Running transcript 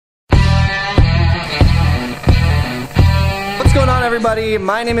everybody,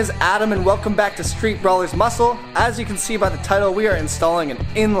 my name is Adam and welcome back to Street Brawlers Muscle. As you can see by the title, we are installing an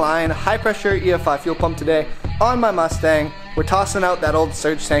inline high pressure EFI fuel pump today on my Mustang. We're tossing out that old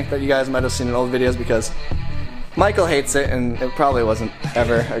surge tank that you guys might have seen in old videos because Michael hates it and it probably wasn't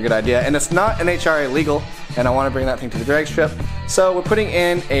ever a good idea. And it's not NHRA legal and I want to bring that thing to the drag strip. So we're putting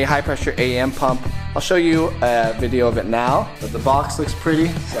in a high pressure AEM pump. I'll show you a video of it now, but the box looks pretty,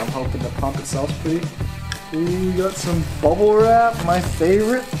 so I'm hoping the pump itself's pretty. Ooh, we got some bubble wrap, my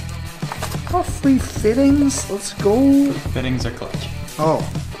favorite. Oh, free fittings, let's go. Fittings are clutch. Oh,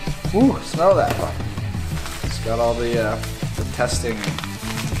 ooh, smell that pump. It's got all the testing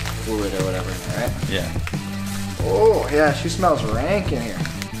fluid or whatever in there, right? Yeah. Oh, yeah, she smells rank in here.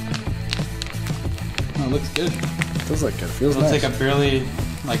 Oh, it looks good. It does look good, it feels nice. Looks like a barely,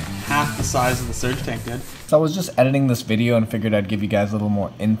 like half the size of the surge tank did. So I was just editing this video and figured I'd give you guys a little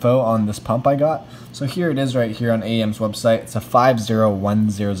more info on this pump I got. So here it is right here on AEM's website. It's a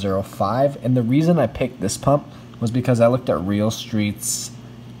 501005, and the reason I picked this pump was because I looked at Real Street's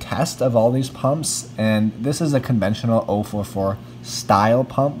test of all these pumps, and this is a conventional 044 style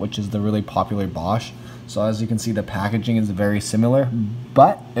pump, which is the really popular Bosch. So as you can see, the packaging is very similar,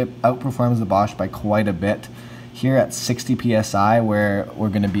 but it outperforms the Bosch by quite a bit. Here at 60 psi, where we're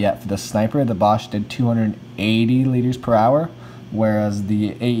going to be at for the Sniper, the Bosch did 280 liters per hour, whereas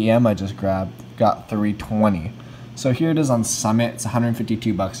the AEM I just grabbed got 320. So here it is on Summit. It's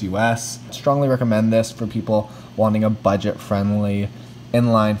 152 bucks US. Strongly recommend this for people wanting a budget-friendly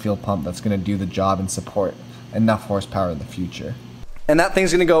inline fuel pump that's going to do the job and support enough horsepower in the future. And that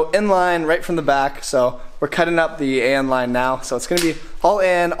thing's going to go inline right from the back. So we're cutting up the AN line now. So it's going to be all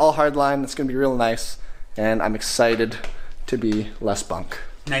AN, all hard line. It's going to be real nice. And I'm excited to be less bunk.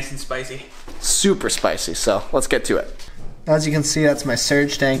 Nice and spicy. Super spicy, so let's get to it. As you can see, that's my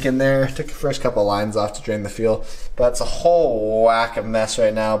surge tank in there. Took the first couple lines off to drain the fuel, but it's a whole whack of mess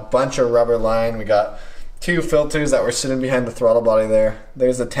right now. Bunch of rubber line. We got 2 filters that were sitting behind the throttle body there.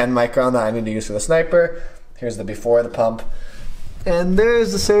 There's a 10 micron that I need to use for the Sniper. Here's the before the pump. And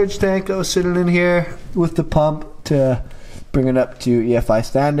there's the surge tank that was sitting in here with the pump to bring it up to EFI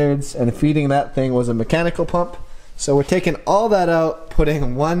standards, and feeding that thing was a mechanical pump. So we're taking all that out,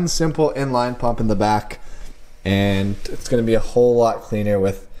 putting one simple inline pump in the back, and it's going to be a whole lot cleaner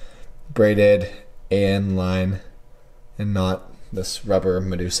with braided AN line and not this rubber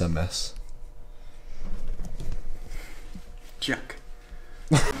Medusa mess. Junk.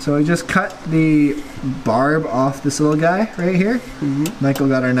 So we just cut the barb off this little guy right here. Michael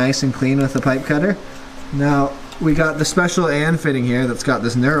got her nice and clean with the pipe cutter. Now we got the special AN fitting here that's got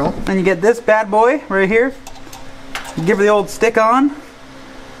this knurl. And you get this bad boy right here. You give her the old stick on.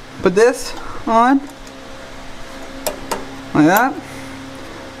 Put this on. Like that.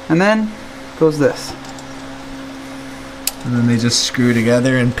 And then goes this. And then they just screw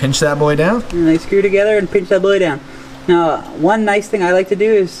together and pinch that boy down? And they screw together and pinch that boy down. Now, one nice thing I like to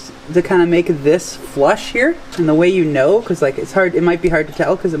do is to kind of make this flush here. And the way you know, because like it's hard, it might be hard to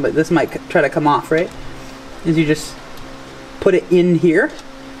tell because this might try to come off, right? Is you just put it in here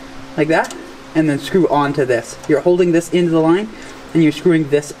like that and then screw onto this. You're holding this into the line and you're screwing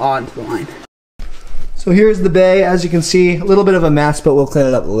this onto the line. So here's the bay. As you can see, a little bit of a mess, but we'll clean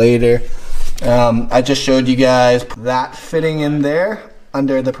it up later. I just showed you guys that fitting in there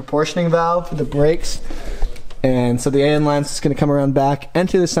under the proportioning valve for the brakes, and so the AN line's just going to come around back,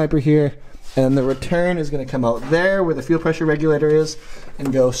 enter the Sniper here, and the return is going to come out there where the fuel pressure regulator is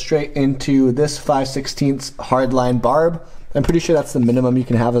and go straight into this 5/16 hard line barb. I'm pretty sure that's the minimum you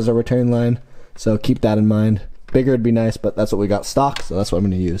can have as a return line, so keep that in mind. Bigger would be nice, but that's what we got stock, so that's what I'm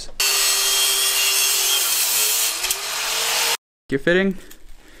going to use. Your fitting,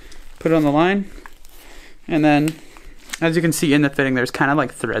 put it on the line, and then as you can see in the fitting there's kind of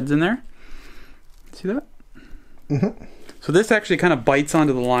like threads in there. See that? So this actually kind of bites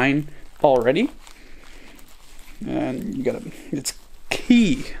onto the line already, and you gotta, it's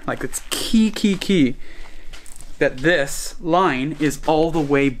key, like it's key that this line is all the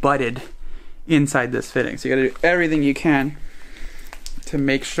way butted inside this fitting. So you gotta do everything you can to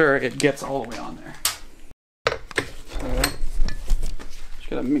make sure it gets all the way on there. So just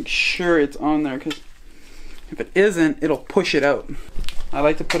gotta make sure it's on there, because if it isn't, it'll push it out. I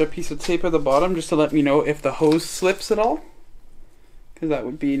like to put a piece of tape at the bottom just to let me know if the hose slips at all, because that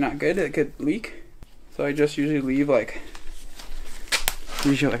would be not good. It could leak. So I just usually leave like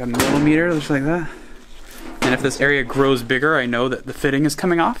a millimeter, just like that. And if this area grows bigger, I know that the fitting is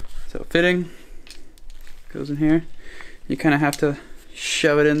coming off. So fitting goes in here. You kind of have to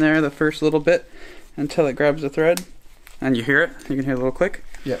shove it in there the first little bit until it grabs the thread. And you hear it. You can hear a little click.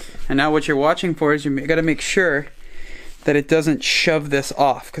 Yeah. And now what you're watching for is you got to make sure that it doesn't shove this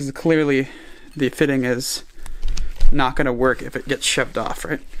off, because clearly the fitting is not going to work if it gets shoved off,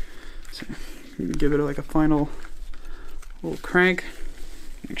 right? So you can give it like a final little crank,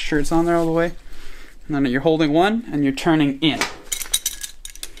 make sure it's on there all the way, and then you're holding one and you're turning in.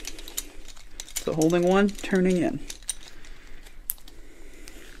 So holding one, turning in.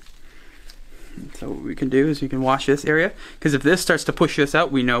 So what we can do is you can wash this area, because if this starts to push this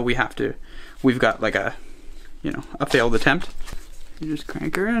out, we know we've got like a, you know, a failed attempt. You just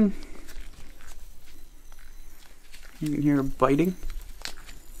crank her in. You can hear her biting.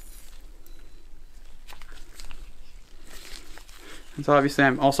 And so obviously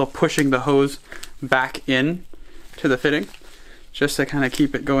I'm also pushing the hose back in to the fitting, just to kind of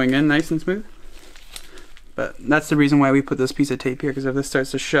keep it going in nice and smooth. But that's the reason why we put this piece of tape here, because if this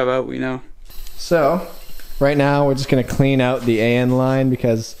starts to shove out, we know. So, right now we're just going to clean out the AN line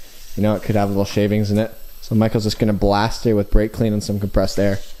because, you know, it could have little shavings in it. So Michael's just going to blast it with brake clean and some compressed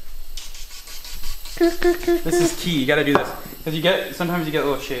air. This is key, you gotta do this. Because sometimes you get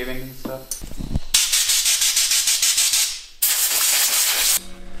little shavings and stuff.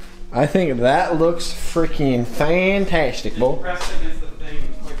 I think that looks freaking fantastic, boy. Press against the thing.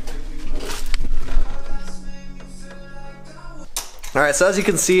 Alright, so as you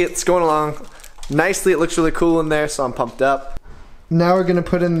can see, it's going along nicely. It looks really cool in there, so I'm pumped up. Now we're going to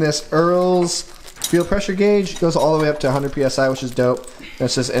put in this Earl's fuel pressure gauge. It goes all the way up to 100 psi, which is dope.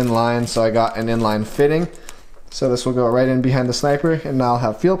 It's just inline, so I got an inline fitting. So this will go right in behind the sniper, and I'll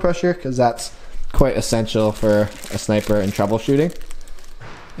have fuel pressure, because that's quite essential for a sniper and troubleshooting.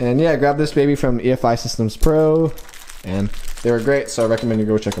 And yeah, I grabbed this baby from EFI Systems Pro, and they were great, so I recommend you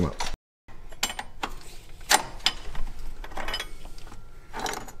go check them out.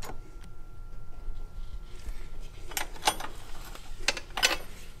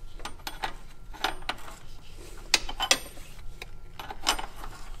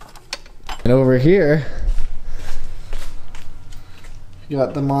 And over here, you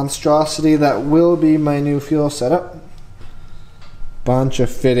got the monstrosity that will be my new fuel setup. Bunch of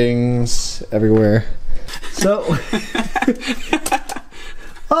fittings everywhere. So,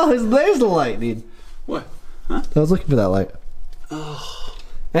 oh, there's the light, dude. What? Huh? I was looking for that light. Oh.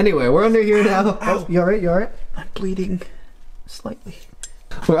 Anyway, we're under here now. Oh, you alright? You alright? I'm bleeding slightly.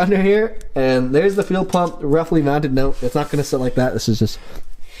 We're under here, and there's the fuel pump roughly mounted. No, it's not going to sit like that. This is just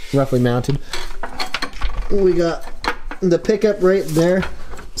roughly mounted. We got the pickup right there.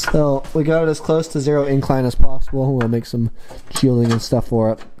 So we got it as close to zero incline as possible. We'll make some shielding and stuff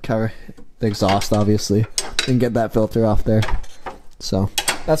for it. Cover the exhaust, obviously, and get that filter off there. So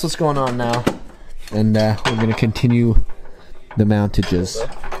that's what's going on now. And we're going to continue the mountages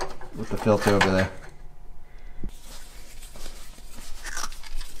with the filter over there.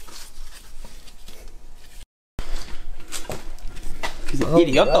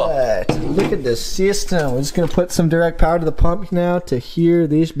 Right. Look at this system. We're just going to put some direct power to the pump now to hear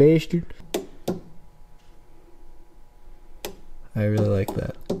this bastard. I really like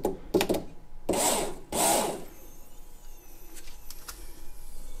that.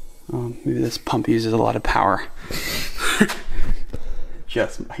 Maybe this pump uses a lot of power.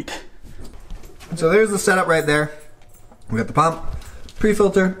 Just might. So there's the setup right there. We got the pump,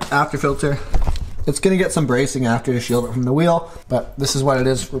 pre-filter, after filter. It's going to get some bracing after to shield it from the wheel, but this is what it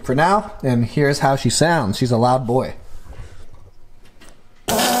is for now, and here's how she sounds. She's a loud boy.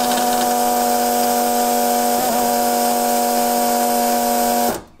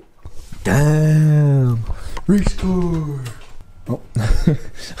 Damn. Rescore. Oh.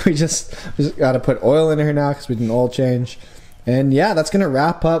 we just got to put oil in here now because we did an oil change. And yeah, that's going to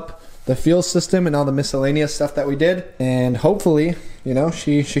wrap up the fuel system and all the miscellaneous stuff that we did. And hopefully, you know,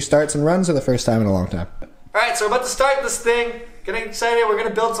 she starts and runs for the first time in a long time. Alright, so we're about to start this thing. Getting excited. We're going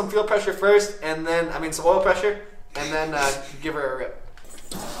to build some fuel pressure first, and then, some oil pressure, and then give her a rip.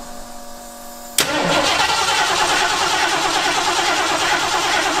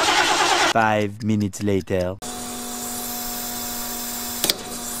 Five minutes later.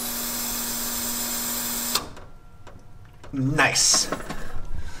 Nice.